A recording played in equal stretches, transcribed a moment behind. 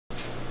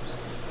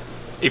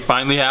It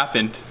finally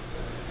happened.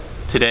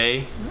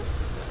 Today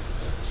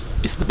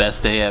is the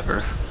best day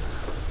ever.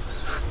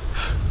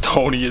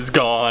 Tony is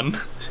gone.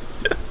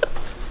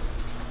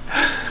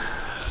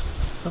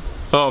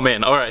 Oh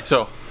man, alright,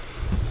 so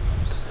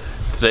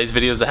today's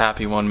video is a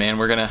happy one, man.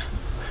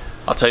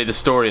 I'll tell you the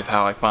story of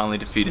how I finally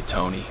defeated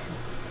Tony.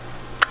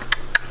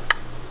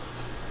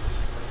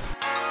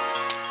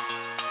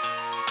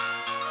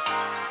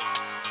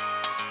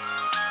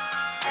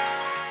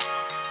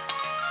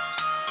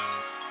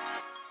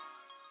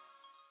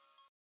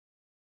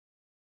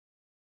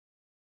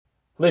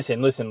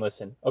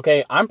 Listen.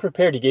 Okay, I'm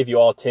prepared to give you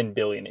all 10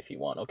 billion if you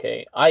want,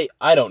 okay? I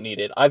don't need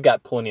it. I've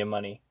got plenty of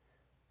money.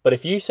 But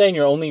if you're saying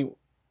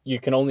you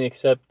can only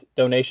accept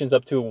donations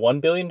up to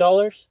 $1 billion,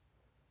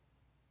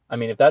 I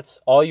mean, if that's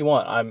all you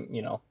want,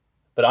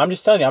 but I'm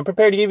just telling you, I'm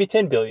prepared to give you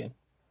 10 billion.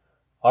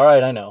 All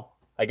right, I know.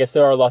 I guess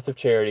there are lots of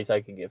charities I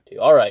could give to.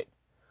 All right,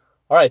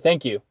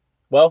 thank you.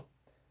 Well,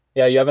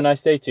 yeah, you have a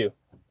nice day too.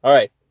 All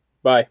right,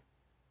 bye.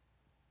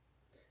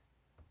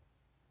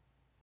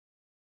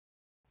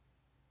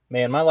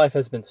 Man, my life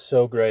has been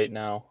so great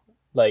now.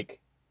 Like,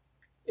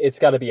 it's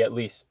got to be at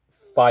least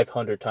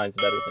 500 times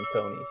better than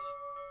Tony's.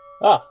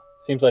 Ah,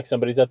 seems like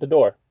somebody's at the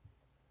door.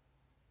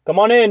 Come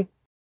on in.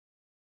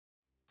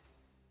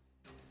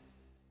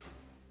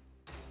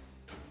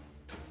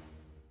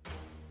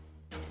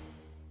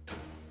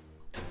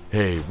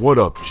 Hey, what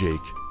up, Jake?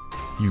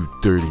 You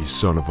dirty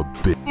son of a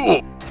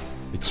bitch.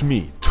 It's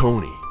me,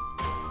 Tony.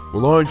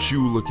 Well, aren't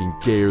you looking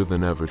gayer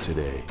than ever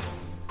today?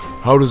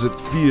 How does it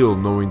feel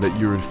knowing that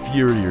you're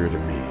inferior to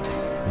me,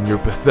 and your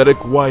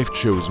pathetic wife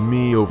chose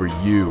me over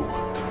you?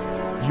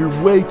 You're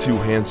way too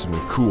handsome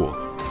and cool,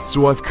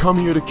 so I've come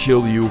here to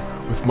kill you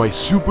with my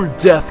super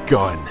death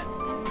gun.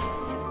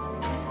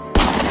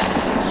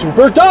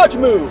 Super dodge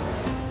move!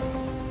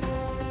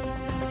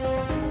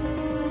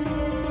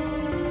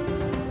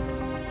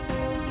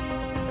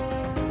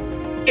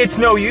 It's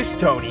no use,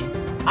 Tony.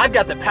 I've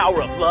got the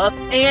power of love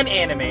and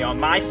anime on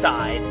my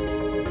side.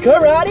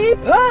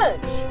 Karate punch!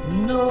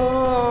 No!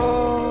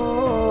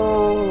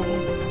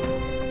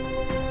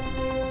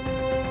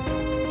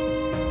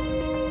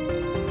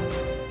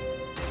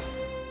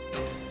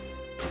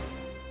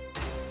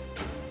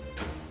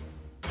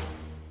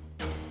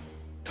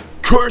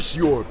 Curse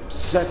your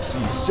sexy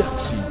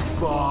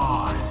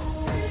bod!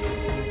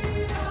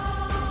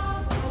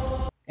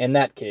 And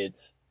that,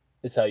 kids,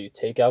 is how you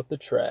take out the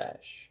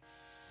trash.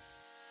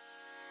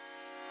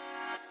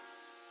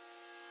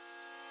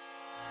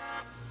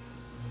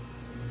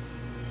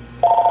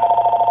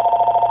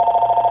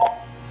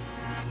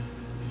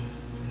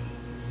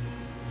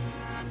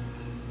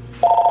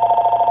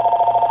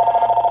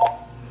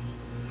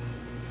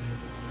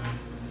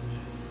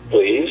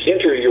 Please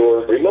enter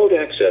your remote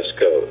access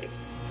code.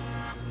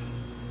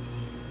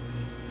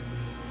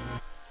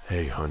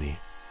 Hey, honey.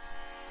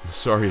 I'm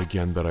sorry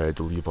again that I had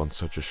to leave on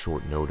such a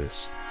short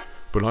notice,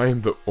 but I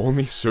am the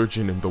only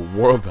surgeon in the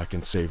world that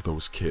can save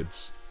those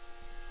kids.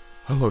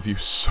 I love you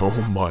so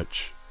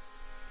much.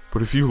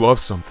 But if you love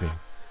something,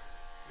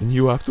 then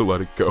you have to let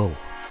it go.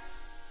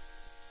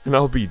 And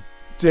I'll be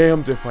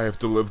damned if I have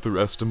to live the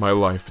rest of my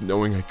life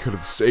knowing I could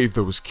have saved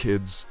those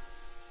kids.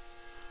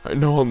 I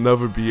know I'll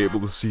never be able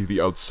to see the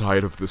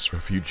outside of this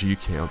refugee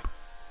camp,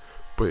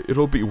 but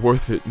it'll be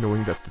worth it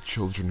knowing that the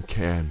children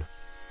can.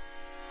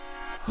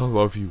 I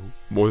love you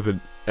more than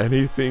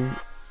anything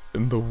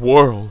in the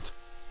world,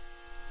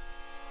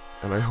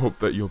 and I hope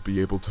that you'll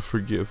be able to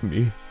forgive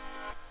me.